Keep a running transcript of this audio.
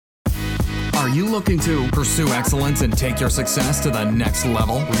Are you looking to pursue excellence and take your success to the next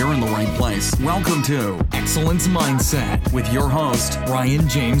level? Well, you're in the right place. Welcome to Excellence Mindset with your host, Ryan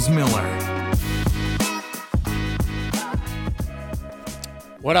James Miller.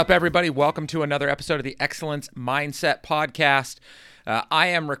 What up, everybody? Welcome to another episode of the Excellence Mindset Podcast. I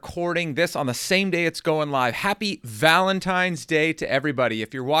am recording this on the same day it's going live. Happy Valentine's Day to everybody.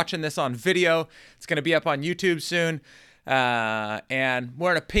 If you're watching this on video, it's going to be up on YouTube soon. And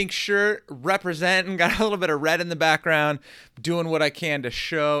wearing a pink shirt, representing, got a little bit of red in the background, doing what I can to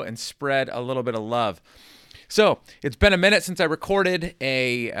show and spread a little bit of love. So it's been a minute since I recorded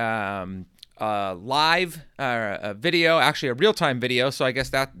a live video, actually a real-time video, so I guess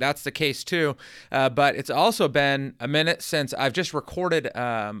that's the case too. But it's also been a minute since I've just recorded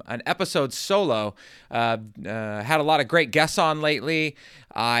an episode solo. Had a lot of great guests on lately.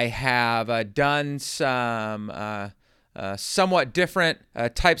 I have done some somewhat different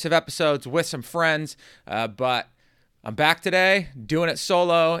types of episodes with some friends, but I'm back today doing it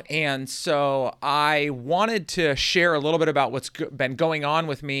solo, and so I wanted to share a little bit about what's been going on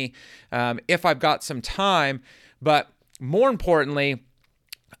with me if I've got some time, but more importantly,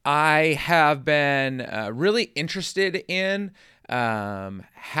 I have been really interested in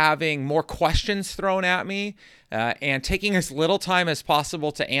having more questions thrown at me and taking as little time as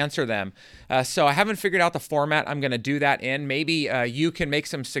possible to answer them. So I haven't figured out the format I'm going to do that in. Maybe you can make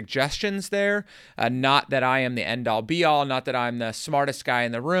some suggestions there. Not that I am the end-all be-all, not that I'm the smartest guy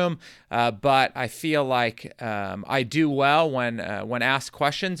in the room, but I feel like I do well when asked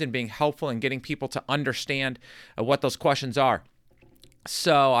questions and being helpful and getting people to understand what those questions are.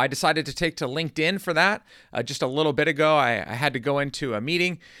 So I decided to take to LinkedIn for that. Just a little bit ago, I had to go into a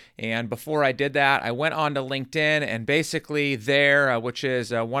meeting, and before I did that, I went on to LinkedIn, and basically there, which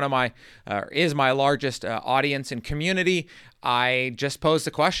is is my largest audience and community, I just posed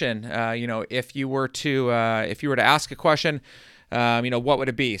the question. If you were to ask a question, what would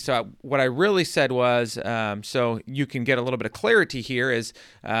it be? So what I really said was, so you can get a little bit of clarity here is,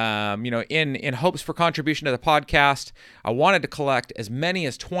 in hopes for contribution to the podcast, I wanted to collect as many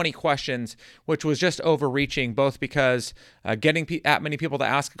as 20 questions, which was just overreaching, both because getting that many people to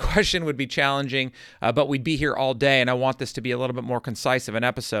ask a question would be challenging, but we'd be here all day, and I want this to be a little bit more concise of an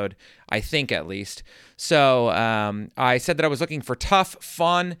episode, I think at least. So I said that I was looking for tough,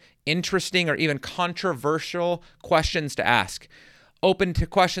 fun, interesting, or even controversial questions to ask. Open to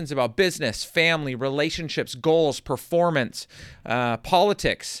questions about business, family, relationships, goals, performance,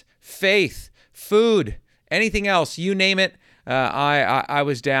 politics, faith, food, anything else, you name it, I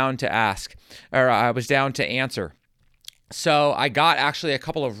was down to ask, or I was down to answer. So I got actually a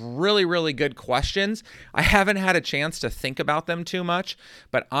couple of really, really good questions. I haven't had a chance to think about them too much,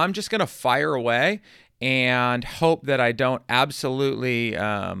 but I'm just going to fire away and hope that I don't absolutely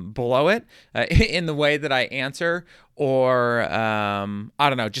blow it in the way that I answer, or I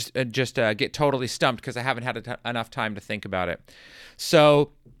don't know, just get totally stumped because I haven't had enough time to think about it.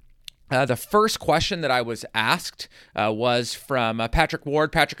 So the first question that I was asked was from Patrick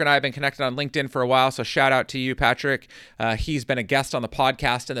Ward. Patrick and I have been connected on LinkedIn for a while, so shout out to you, Patrick. He's been a guest on the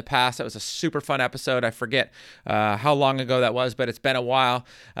podcast in the past. That was a super fun episode. I forget how long ago that was, but it's been a while.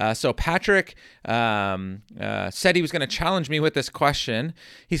 So Patrick said he was going to challenge me with this question.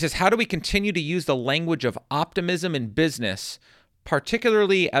 He says, how do we continue to use the language of optimism in business,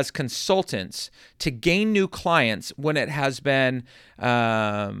 particularly as consultants, to gain new clients when it has been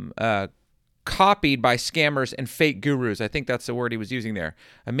copied by scammers and fake gurus? I think that's the word he was using there.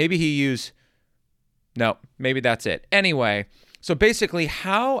 Maybe that's it. Anyway, so basically,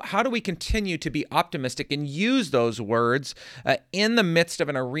 how do we continue to be optimistic and use those words in the midst of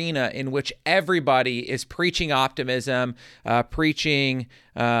an arena in which everybody is preaching optimism, preaching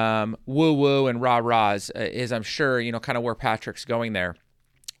woo-woo and rah-rahs, is I'm sure, kind of where Patrick's going there.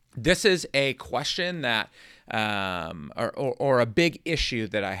 This is a question that, or a big issue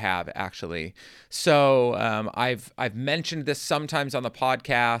that I have, actually. So I've mentioned this sometimes on the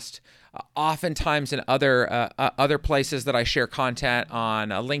podcast, oftentimes in other places that I share content on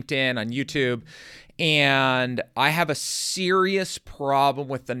LinkedIn, on YouTube, and I have a serious problem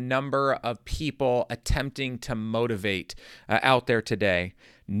with the number of people attempting to motivate out there today.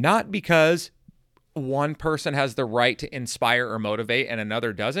 Not because one person has the right to inspire or motivate and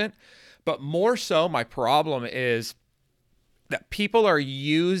another doesn't, but more so my problem is that people are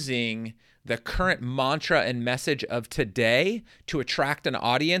using the current mantra and message of today to attract an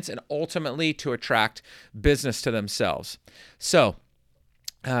audience and ultimately to attract business to themselves. So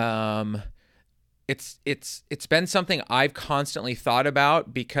it's been something I've constantly thought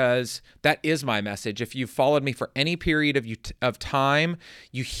about, because that is my message. If you've followed me for any period of time,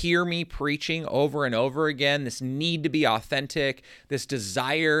 you hear me preaching over and over again this need to be authentic, this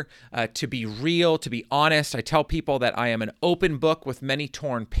desire to be real, to be honest. I tell people that I am an open book with many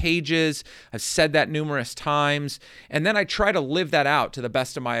torn pages. I've said that numerous times, and then I try to live that out to the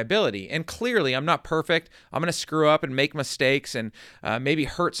best of my ability. And clearly, I'm not perfect. I'm going to screw up and make mistakes and maybe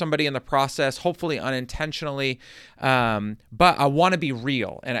hurt somebody in the process, hopefully unintentionally, but I want to be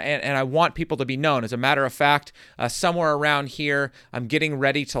real, and I want people to be known. As a matter of fact, somewhere around here, I'm getting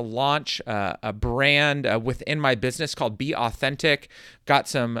ready to launch a brand within my business called Be Authentic. Got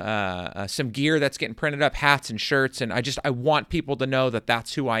some gear that's getting printed up, hats and shirts, and I want people to know that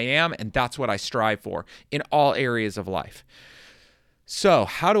that's who I am, and that's what I strive for in all areas of life. So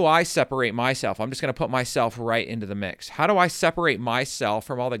how do I separate myself? I'm just going to put myself right into the mix. How do I separate myself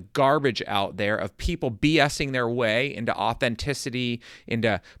from all the garbage out there of people BSing their way into authenticity,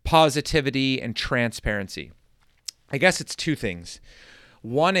 into positivity and transparency? I guess it's two things.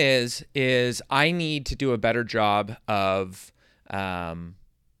 One is I need to do a better job of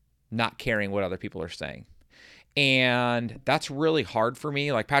not caring what other people are saying. And that's really hard for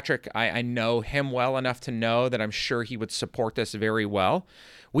me. Like Patrick, I know him well enough to know that I'm sure he would support this very well.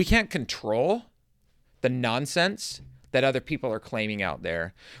 We can't control the nonsense that other people are claiming out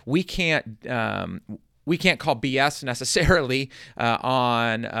there. We can't call BS necessarily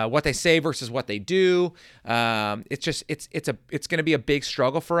on what they say versus what they do. It's going to be a big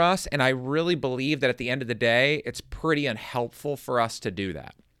struggle for us, and I really believe that at the end of the day, it's pretty unhelpful for us to do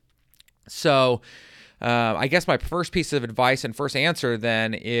that. So I guess my first piece of advice and first answer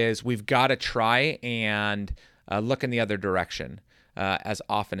then is we've got to try and look in the other direction as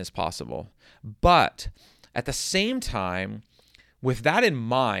often as possible. But at the same time, with that in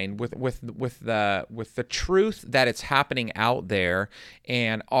mind, with the truth that it's happening out there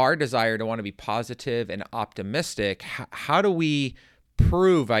and our desire to want to be positive and optimistic, how do we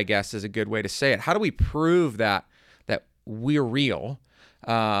prove, I guess is a good way to say it, how do we prove that we're real?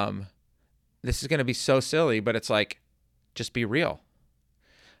 This is going to be so silly, but it's like, just be real.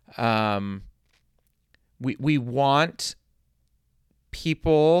 We want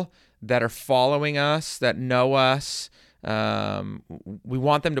people that are following us, that know us. We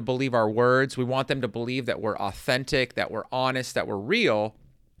want them to believe our words. We want them to believe that we're authentic, that we're honest, that we're real.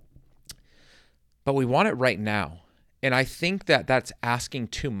 But we want it right now. And I think that that's asking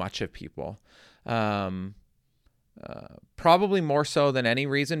too much of people. Probably more so than any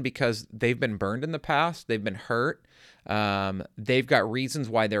reason, because they've been burned in the past. They've been hurt. They've got reasons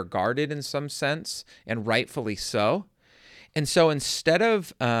why they're guarded in some sense, and rightfully so. And so instead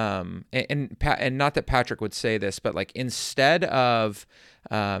of, and not that Patrick would say this, but like instead of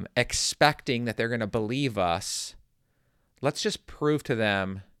expecting that they're going to believe us, let's just prove to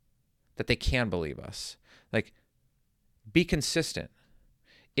them that they can believe us. Like, be consistent.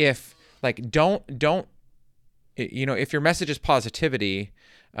 If if your message is positivity,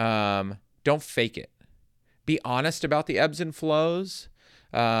 don't fake it. Be honest about the ebbs and flows.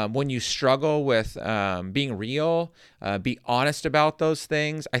 When you struggle with being real, be honest about those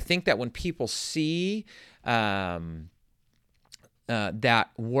things. I think that when people see that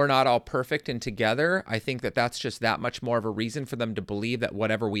we're not all perfect and together, I think that that's just that much more of a reason for them to believe that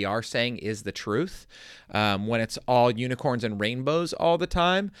whatever we are saying is the truth. When it's all unicorns and rainbows all the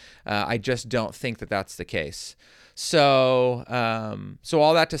time, I just don't think that that's the case. So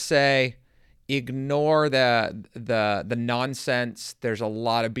all that to say, ignore the nonsense. There's a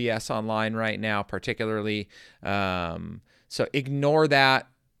lot of BS online right now, particularly. So ignore that.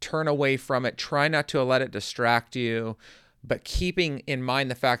 Turn away from it. Try not to let it distract you. But keeping in mind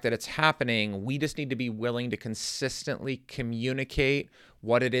the fact that it's happening, we just need to be willing to consistently communicate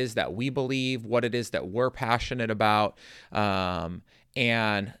what it is that we believe, what it is that we're passionate about,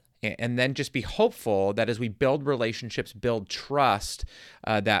 and then just be hopeful that as we build relationships, build trust,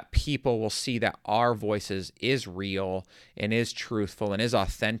 that people will see that our voices is real and is truthful and is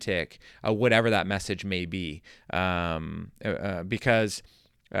authentic, whatever that message may be. Because,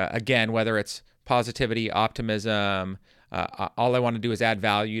 again, whether it's positivity, optimism, all I want to do is add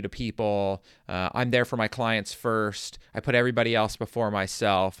value to people. I'm there for my clients first. I put everybody else before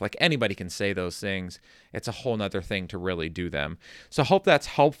myself. Like, anybody can say those things. It's a whole nother thing to really do them. So hope that's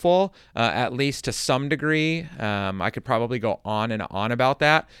helpful, at least to some degree. I could probably go on and on about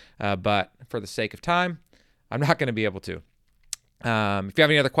that, but for the sake of time, I'm not going to be able to. If you have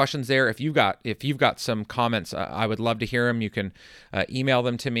any other questions there, if you've got some comments, I would love to hear them. You can email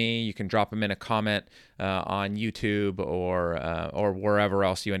them to me. You can drop them in a comment on YouTube or wherever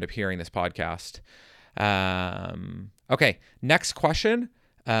else you end up hearing this podcast. Okay, next question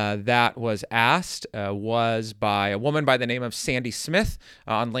that was asked was by a woman by the name of Sandy Smith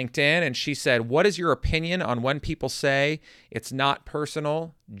on LinkedIn, and she said, "What is your opinion on when people say it's not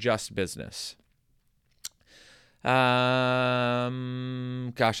personal, just business?" Gosh,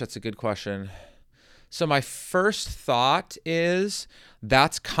 that's a good question. So my first thought is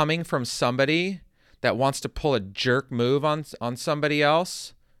that's coming from somebody that wants to pull a jerk move on somebody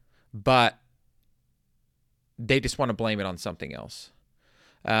else, but they just want to blame it on something else.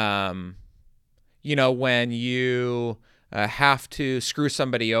 When you have to screw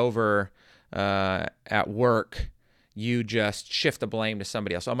somebody over at work, you just shift the blame to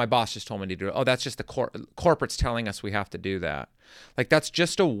somebody else. Oh, my boss just told me to do it. Oh, that's just the corporate's telling us we have to do that. Like, that's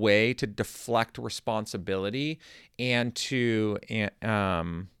just a way to deflect responsibility and to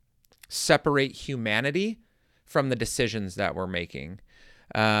separate humanity from the decisions that we're making.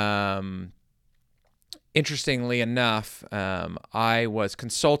 Interestingly enough, I was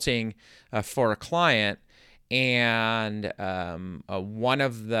consulting for a client, and one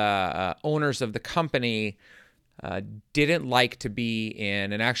of the owners of the company didn't like to be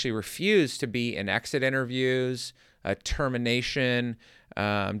in and actually refused to be in exit interviews, termination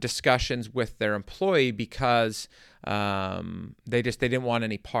discussions with their employee because they didn't want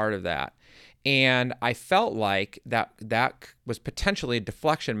any part of that. And I felt like that was potentially a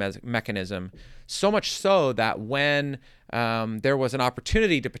deflection mechanism, so much so that when there was an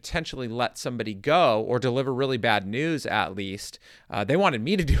opportunity to potentially let somebody go or deliver really bad news, at least, they wanted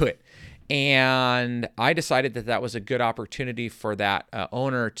me to do it. And I decided that was a good opportunity for that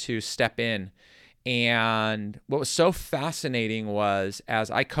owner to step in. And what was so fascinating was, as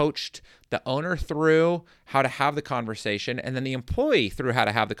I coached the owner through how to have the conversation, and then the employee through how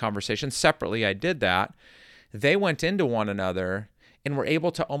to have the conversation separately, I did that. They went into one another and were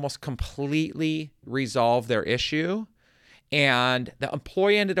able to almost completely resolve their issue. And the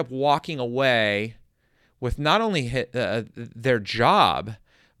employee ended up walking away with not only their job,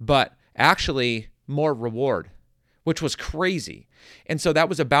 but actually more reward, which was crazy. And so that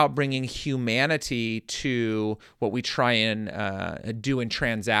was about bringing humanity to what we try and do in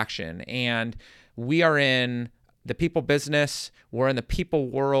transaction. And we are in the people business. We're in the people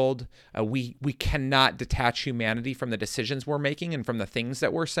world. We cannot detach humanity from the decisions we're making and from the things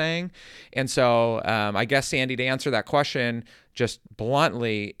that we're saying. And so I guess, Sandy, to answer that question, just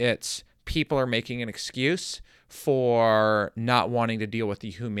bluntly, it's people are making an excuse for not wanting to deal with the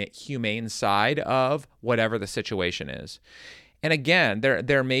humane side of whatever the situation is. And again,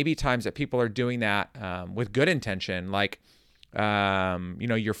 there may be times that people are doing that with good intention, like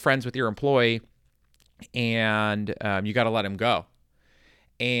you're friends with your employee and you got to let him go.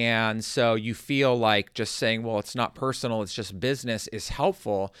 And so you feel like just saying, well, it's not personal, it's just business, is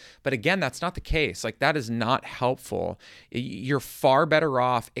helpful. But again, that's not the case. Like, that is not helpful. You're far better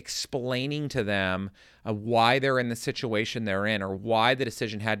off explaining to them why they're in the situation they're in or why the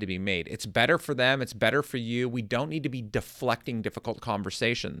decision had to be made. It's better for them. It's better for you. We don't need to be deflecting difficult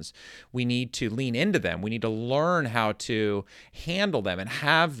conversations. We need to lean into them. We need to learn how to handle them and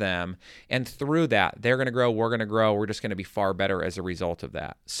have them. And through that, they're going to grow. We're going to grow. We're just going to be far better as a result of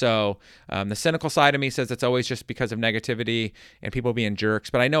that. So the cynical side of me says it's always just because of negativity and people being jerks,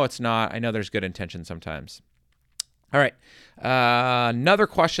 but I know it's not. I know there's good intention sometimes. All right. Another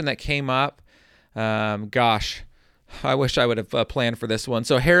question that came up. Gosh, I wish I would have planned for this one.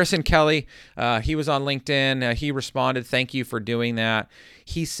 So Harrison Kelly, he was on LinkedIn. He responded, "Thank you for doing that."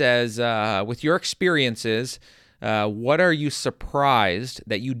 He says, with your experiences, what are you surprised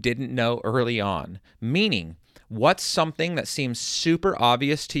that you didn't know early on? Meaning, what's something that seems super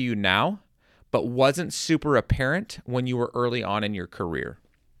obvious to you now, but wasn't super apparent when you were early on in your career?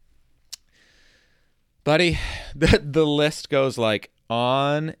 Buddy, the list goes like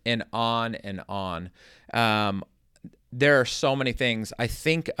on and on and on. There are so many things. I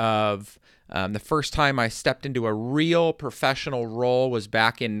think of the first time I stepped into a real professional role was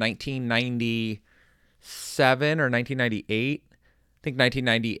back in 1997 or 1998. I think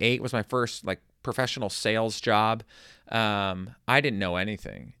 1998 was my first professional sales job. I didn't know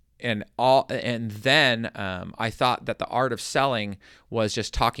anything. And then I thought that the art of selling was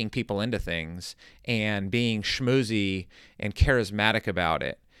just talking people into things and being schmoozy and charismatic about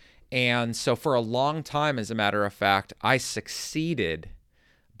it. And so for a long time, as a matter of fact, I succeeded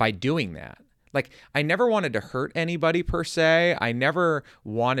by doing that. Like, I never wanted to hurt anybody per se. I never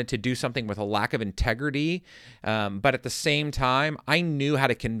wanted to do something with a lack of integrity. But at the same time, I knew how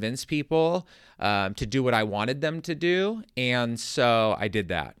to convince people to do what I wanted them to do. And so I did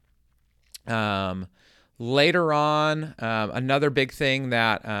that. Later on, another big thing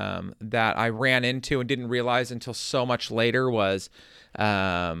that I ran into and didn't realize until so much later was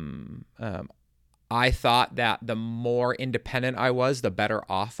I thought that the more independent I was, the better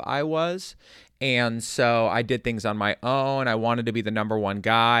off I was. And so I did things on my own. I wanted to be the number one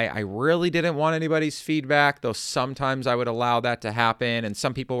guy. I really didn't want anybody's feedback, though sometimes I would allow that to happen, and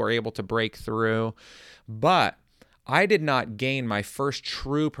some people were able to break through. But I did not gain my first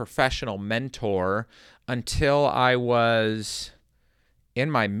true professional mentor until I was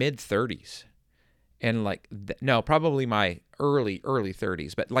in my mid-30s. And probably my early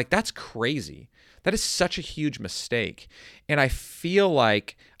 30s. But that's crazy. That is such a huge mistake. And I feel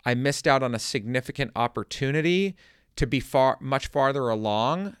like I missed out on a significant opportunity to be much farther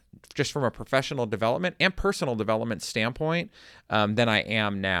along, just from a professional development and personal development standpoint, than I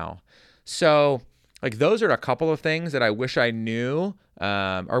am now. So those are a couple of things that I wish I knew,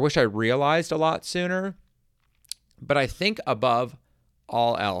 or wish I realized a lot sooner. But I think above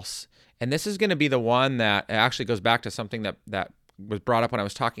all else, and this is going to be the one that actually goes back to something that was brought up when I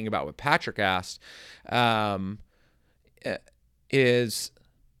was talking about what Patrick asked, is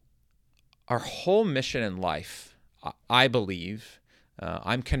our whole mission in life, I believe,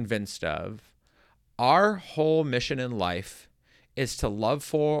 I'm convinced of, our whole mission in life is to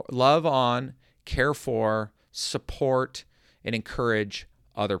love on, care for, support, and encourage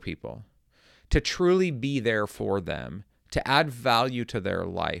other people, to truly be there for them, to add value to their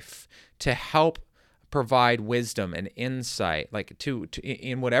life, to help provide wisdom and insight, to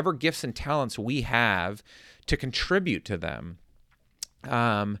in whatever gifts and talents we have, to contribute to them.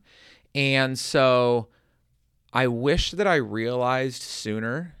 And so I wish that I realized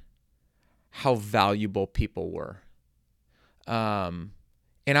sooner how valuable people were. And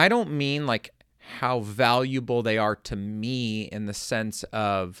I don't mean how valuable they are to me in the sense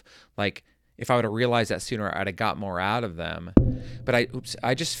of if I would have realized that sooner, I'd have got more out of them. But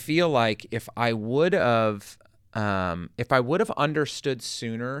I just feel like if I would have understood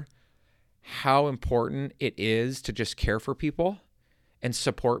sooner how important it is to just care for people and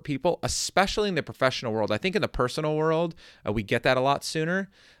support people, especially in the professional world. I think in the personal world, we get that a lot sooner.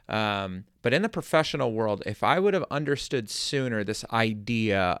 But in the professional world, if I would have understood sooner this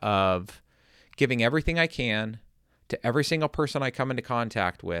idea of giving everything I can to every single person I come into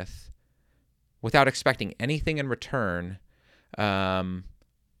contact with, without expecting anything in return, I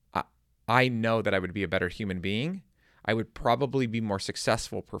know that I would be a better human being. I would probably be more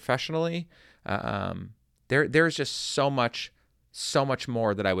successful professionally. There's just so much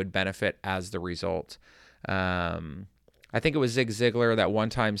more that I would benefit as the result. I think it was Zig Ziglar that one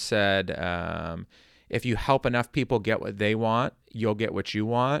time said, if you help enough people get what they want, you'll get what you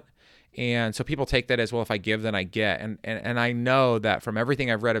want. And so people take that as, well, if I give, then I get. And I know that from everything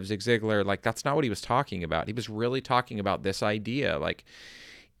I've read of Zig Ziglar, that's not what he was talking about. He was really talking about this idea,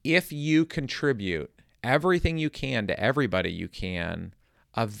 if you contribute everything you can to everybody you can,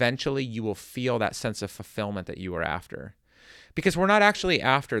 eventually you will feel that sense of fulfillment that you were after. Because we're not actually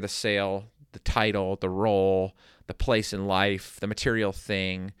after the sale, the title, the role, the place in life, the material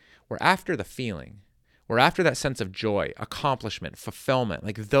thing. We're after the feeling. We're after that sense of joy, accomplishment, fulfillment.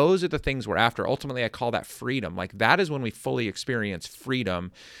 Those are the things we're after. Ultimately, I call that freedom. That is when we fully experience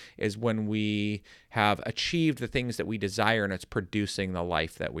freedom, is when we have achieved the things that we desire and it's producing the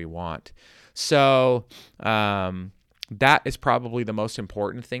life that we want. So that is probably the most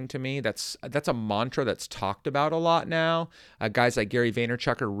important thing to me. That's a mantra that's talked about a lot now. Guys like Gary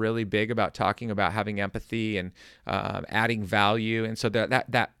Vaynerchuk are really big about talking about having empathy and adding value, and so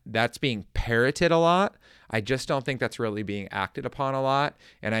that's being parroted a lot. I just don't think that's really being acted upon a lot.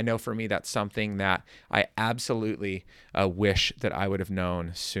 And I know for me, that's something that I absolutely wish that I would have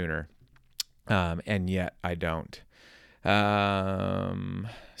known sooner, and yet I don't.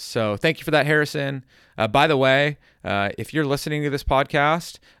 So thank you for that, Harrison. By the way, if you're listening to this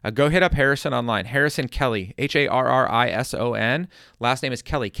podcast, go hit up Harrison online. Harrison Kelly, Harrison. Last name is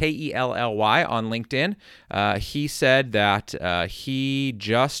Kelly, Kelly, on LinkedIn. He said that he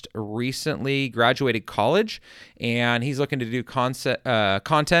just recently graduated college, and he's looking to do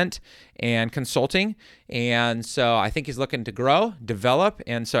content and consulting. And so I think he's looking to grow, develop.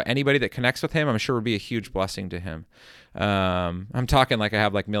 And so anybody that connects with him, I'm sure would be a huge blessing to him. I'm talking like I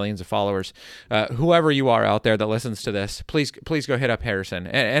have millions of followers. Whoever you are out there that listens to this, please go hit up Harrison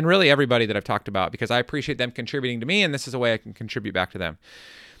and really everybody that I've talked about, because I appreciate them contributing to me, and this is a way I can contribute back to them.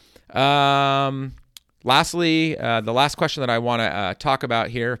 Lastly, the last question that I want to talk about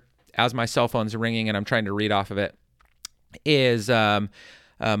here, as my cell phone's ringing and I'm trying to read off of it, is Michael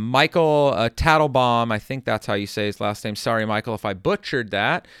Tattlebaum. I think that's how you say his last name. Sorry, Michael, if I butchered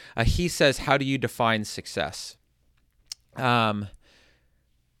that. He says, how do you define success?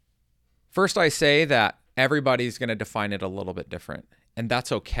 First, I say that everybody's going to define it a little bit different, and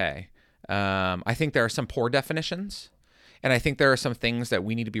that's okay. I think there are some poor definitions, and I think there are some things that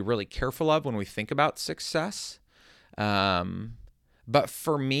we need to be really careful of when we think about success. But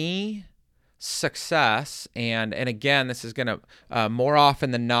for me, success, and again, this is going to more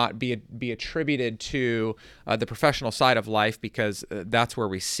often than not be attributed to the professional side of life, because that's where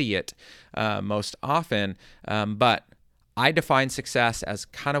we see it most often. But I define success as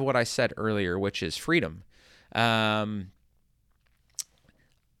kind of what I said earlier, which is freedom. I've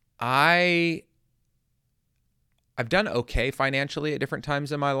done okay financially at different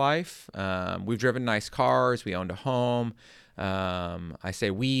times in my life. We've driven nice cars. We owned a home. I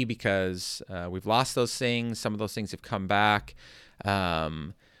say we because we've lost those things. Some of those things have come back.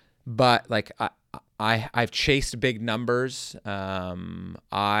 But like I've chased big numbers.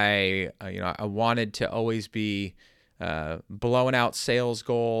 I wanted to always be blowing out sales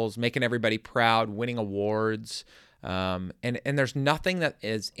goals, making everybody proud, winning awards. And there's nothing that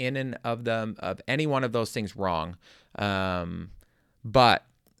is in and of any one of those things wrong. But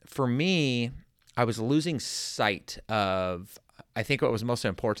for me, I was losing sight of, I think, what was most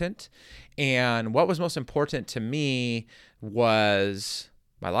important. And what was most important to me was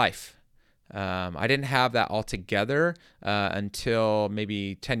my life. I didn't have that all together until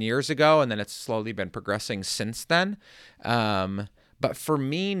maybe 10 years ago, and then it's slowly been progressing since then. But for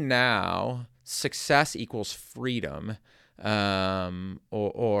me now, success equals freedom,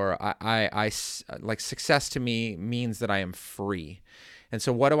 or I like success to me means that I am free. And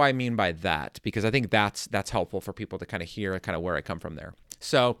so what do I mean by that? Because I think that's helpful for people to kind of hear kind of where I come from there.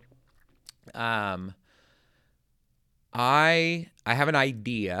 So I have an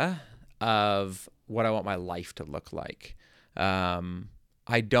idea of what I want my life to look like.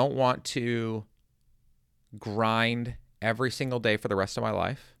 I don't want to grind every single day for the rest of my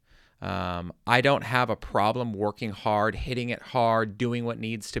life. I don't have a problem working hard, hitting it hard, doing what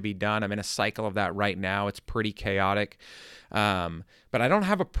needs to be done. I'm in a cycle of that right now. It's pretty chaotic. But I don't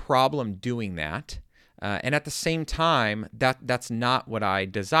have a problem doing that. And at the same time, that's not what I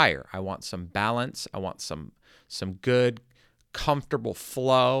desire. I want some balance. I want some good, comfortable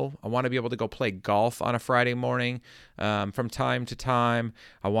flow. I want to be able to go play golf on a Friday morning from time to time.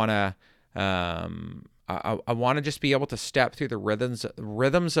 I want to I want to just be able to step through the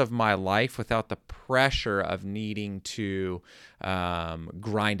rhythms of my life without the pressure of needing to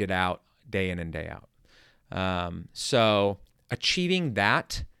grind it out day in and day out. So achieving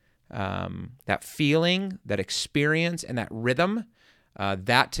that feeling, that experience, and that rhythm,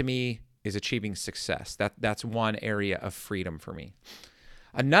 that to me is achieving success. That's one area of freedom for me.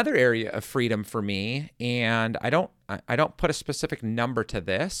 Another area of freedom for me, and I don't put a specific number to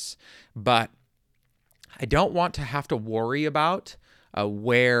this, but I don't want to have to worry about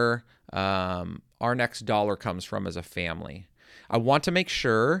where our next dollar comes from as a family. I want to make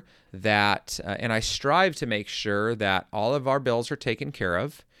sure that, and I strive to make sure that all of our bills are taken care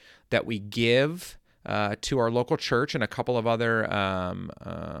of, that we give to our local church and a couple of other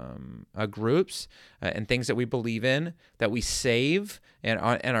groups and things that we believe in, that we save and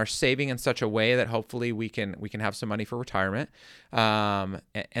are saving in such a way that hopefully we can have some money for retirement,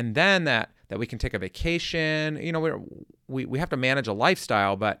 and then that we can take a vacation. You know, we have to manage a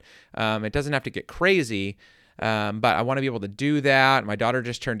lifestyle, but it doesn't have to get crazy. But I want to be able to do that. My daughter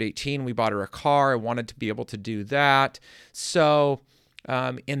just turned 18. We bought her a car. I wanted to be able to do that. So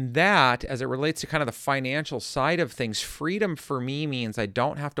in that, as it relates to kind of the financial side of things, freedom for me means I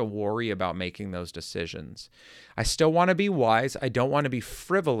don't have to worry about making those decisions. I still want to be wise. I don't want to be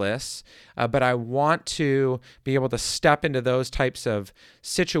frivolous, but I want to be able to step into those types of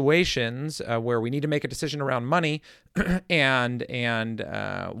situations where we need to make a decision around money. And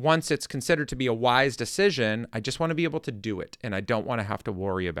once it's considered to be a wise decision, I just want to be able to do it, and I don't want to have to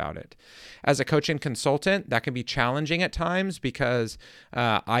worry about it. As a coach and consultant, that can be challenging at times because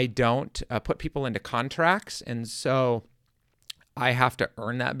I don't put people into contracts, and so I have to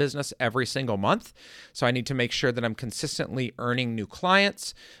earn that business every single month. So I need to make sure that I'm consistently earning new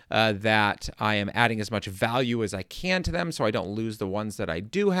clients, that I am adding as much value as I can to them so I don't lose the ones that I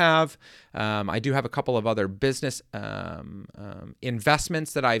do have. I do have a couple of other business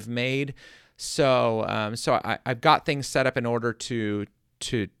investments that I've made. So I've got things set up in order to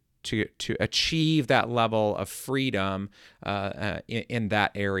achieve that level of freedom in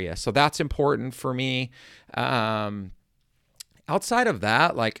that area. So that's important for me. Outside of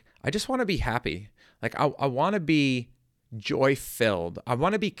that, like, I just want to be happy. Like, I want to be joy-filled. I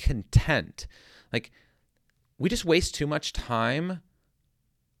want to be content. Like, we just waste too much time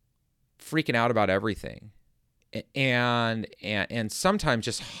freaking out about everything. And sometimes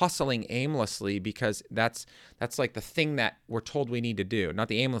just hustling aimlessly, because that's like the thing that we're told we need to do. Not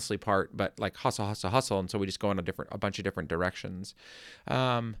the aimlessly part, but like hustle. And so we just go in a bunch of different directions.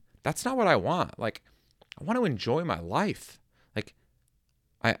 That's not what I want. Like, I want to enjoy my life. Like,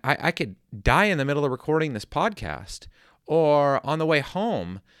 I could die in the middle of recording this podcast, or on the way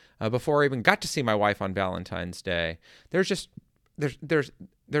home before I even got to see my wife on Valentine's Day. There's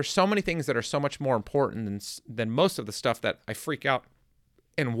so many things that are so much more important than most of the stuff that I freak out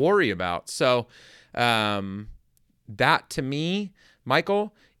and worry about. So that, to me,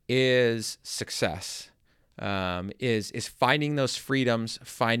 Michael, is success. Is finding those freedoms,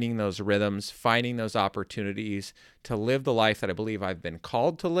 finding those rhythms, finding those opportunities to live the life that I believe I've been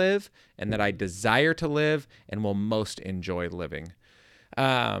called to live, and that I desire to live and will most enjoy living.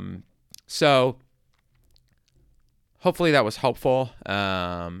 So hopefully that was helpful.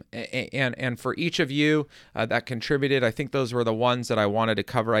 And for each of you that contributed, I think those were the ones that I wanted to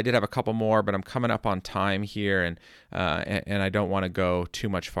cover. I did have a couple more, but I'm coming up on time here, and I don't want to go too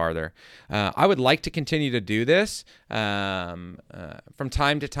much farther. I would like to continue to do this from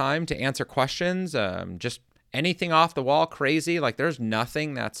time to time to answer questions, just anything off the wall, crazy. Like, there's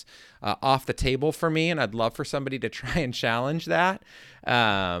nothing that's off the table for me, and I'd love for somebody to try and challenge that.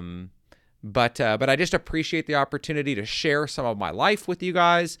 But I just appreciate the opportunity to share some of my life with you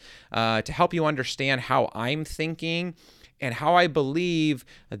guys, to help you understand how I'm thinking and how I believe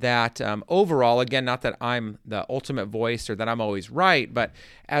that overall, again, not that I'm the ultimate voice or that I'm always right, but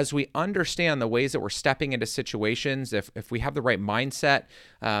as we understand the ways that we're stepping into situations, if we have the right mindset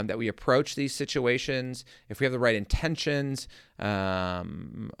that we approach these situations, if we have the right intentions,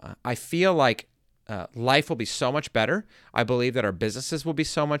 I feel like life will be so much better. I believe that our businesses will be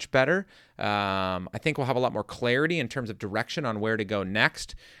so much better. I think we'll have a lot more clarity in terms of direction on where to go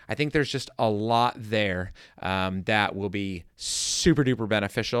next. I think there's just a lot there that will be super duper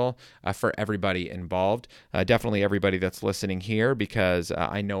beneficial for everybody involved. Definitely everybody that's listening here, because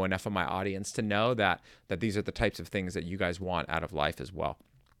I know enough of my audience to know that these are the types of things that you guys want out of life as well,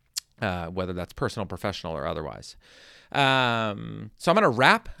 whether that's personal, professional, or otherwise. So I'm going to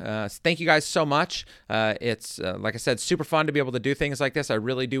wrap. Thank you guys so much. It's, like I said, super fun to be able to do things like this. I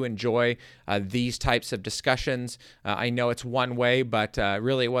really do enjoy these types of discussions. I know it's one way, but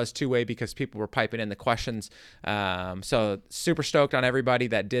really it was two way, because people were piping in the questions. So super stoked on everybody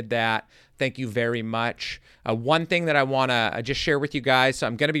that did that. Thank you very much. One thing that I want to just share with you guys. So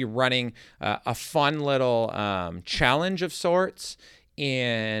I'm going to be running a fun little challenge of sorts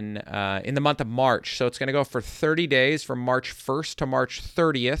in the month of March. So it's going to go for 30 days from March 1st to March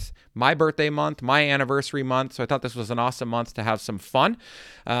 30th, my birthday month, my anniversary month. So I thought this was an awesome month to have some fun.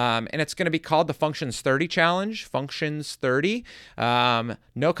 And it's going to be called the Functions 30 Challenge, Functions 30.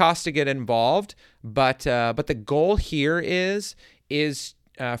 No cost to get involved, but the goal here is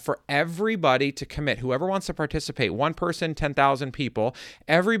for everybody to commit, whoever wants to participate, one person, 10,000 people,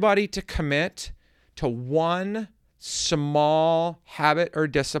 everybody to commit to one small habit or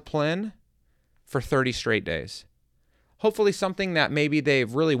discipline for 30 straight days. Hopefully something that maybe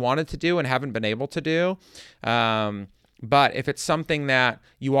they've really wanted to do and haven't been able to do. But if it's something that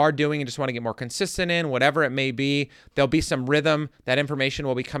you are doing and just want to get more consistent in, whatever it may be, there'll be some rhythm. That information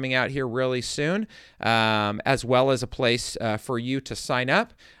will be coming out here really soon, as well as a place for you to sign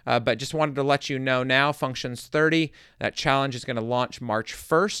up. But just wanted to let you know now, Functions 30, that challenge is going to launch March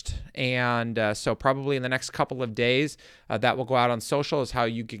 1st. And so probably in the next couple of days, that will go out on social, is how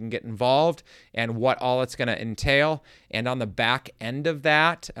you can get involved and what all it's going to entail. And on the back end of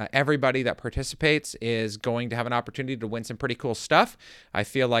that, everybody that participates is going to have an opportunity to win some pretty cool stuff. I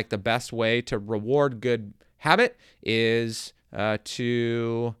feel like the best way to reward good habit is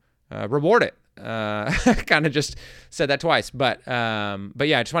to reward it. Kind of just said that twice, but yeah,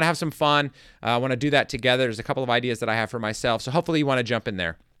 I just want to have some fun. I want to do that together. There's a couple of ideas that I have for myself, so hopefully you want to jump in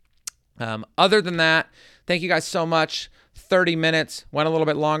there. Other than that, thank you guys so much. 30 minutes, went a little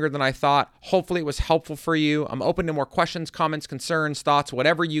bit longer than I thought. Hopefully it was helpful for you. I'm open to more questions, comments, concerns, thoughts,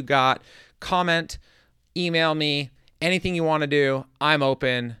 whatever you got. Comment, email me, anything you want to do. I'm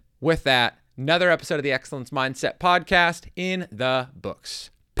open. With that, another episode of the Excellence Mindset Podcast in the books.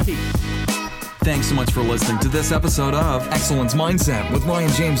 Peace. Thanks so much for listening to this episode of Excellence Mindset with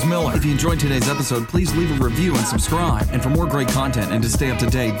Ryan James Miller. If you enjoyed today's episode, please leave a review and subscribe. And for more great content and to stay up to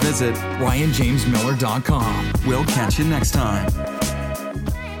date, visit RyanJamesMiller.com. We'll catch you next time.